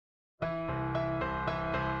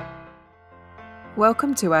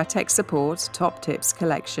Welcome to our Tech Support Top Tips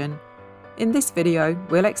collection. In this video,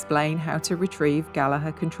 we'll explain how to retrieve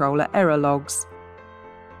Gallagher controller error logs.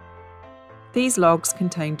 These logs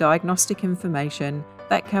contain diagnostic information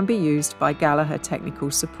that can be used by Gallagher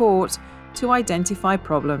technical support to identify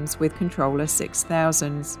problems with controller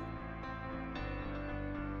 6000s.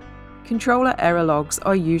 Controller error logs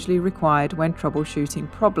are usually required when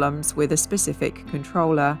troubleshooting problems with a specific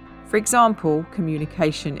controller, for example,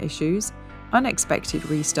 communication issues, unexpected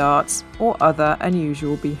restarts, or other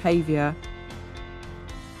unusual behaviour.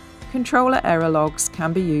 Controller error logs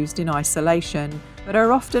can be used in isolation, but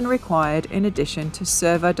are often required in addition to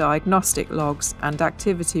server diagnostic logs and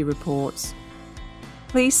activity reports.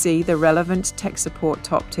 Please see the relevant Tech Support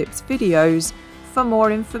Top Tips videos for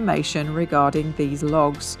more information regarding these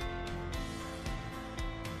logs.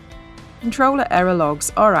 Controller error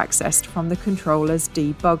logs are accessed from the controller's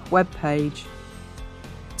debug webpage.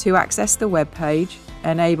 To access the web page,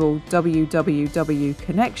 enable www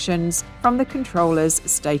connections from the controller's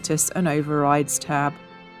Status and Overrides tab.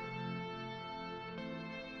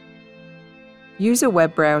 Use a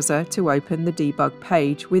web browser to open the debug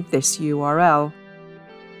page with this URL: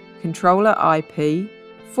 controller IP/debug.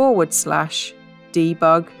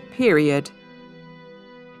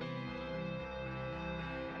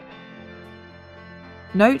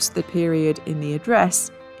 Note the period in the address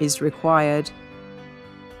is required.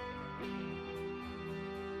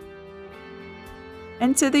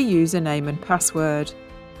 Enter the username and password.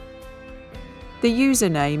 The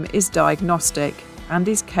username is Diagnostic and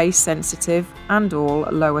is case sensitive and all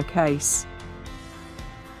lowercase.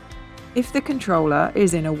 If the controller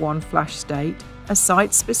is in a one-flash state, a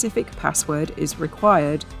site-specific password is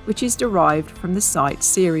required, which is derived from the site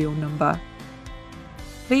serial number.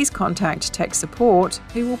 Please contact Tech Support,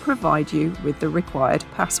 who will provide you with the required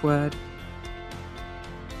password.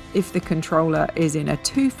 If the controller is in a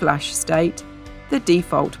two-flash state, the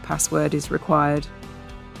default password is required.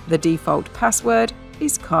 The default password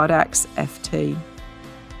is CardAxFT.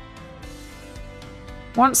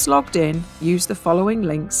 Once logged in, use the following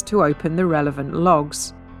links to open the relevant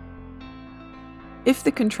logs. If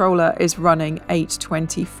the controller is running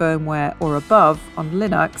 820 firmware or above on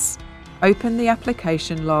Linux, open the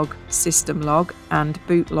application log, system log, and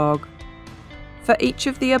boot log. For each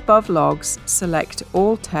of the above logs, select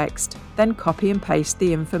all text, then copy and paste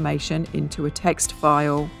the information into a text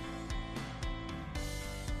file.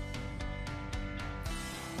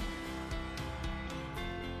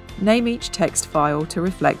 Name each text file to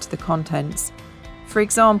reflect the contents. For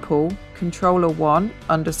example,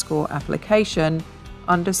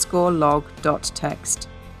 controller1_application_log.txt.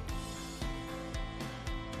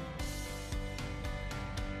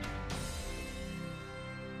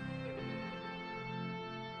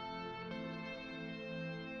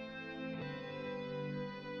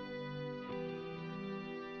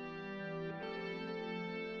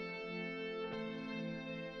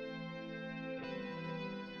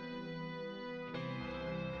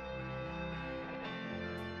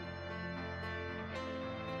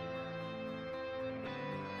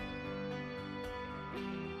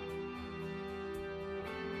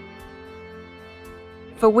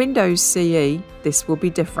 For Windows CE, this will be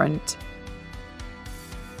different.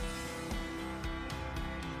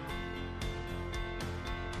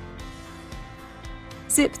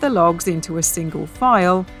 Zip the logs into a single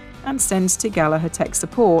file and send to Gallagher Tech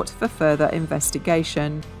Support for further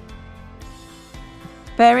investigation.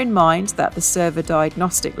 Bear in mind that the server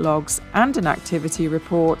diagnostic logs and an activity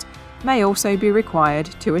report may also be required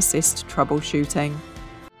to assist troubleshooting.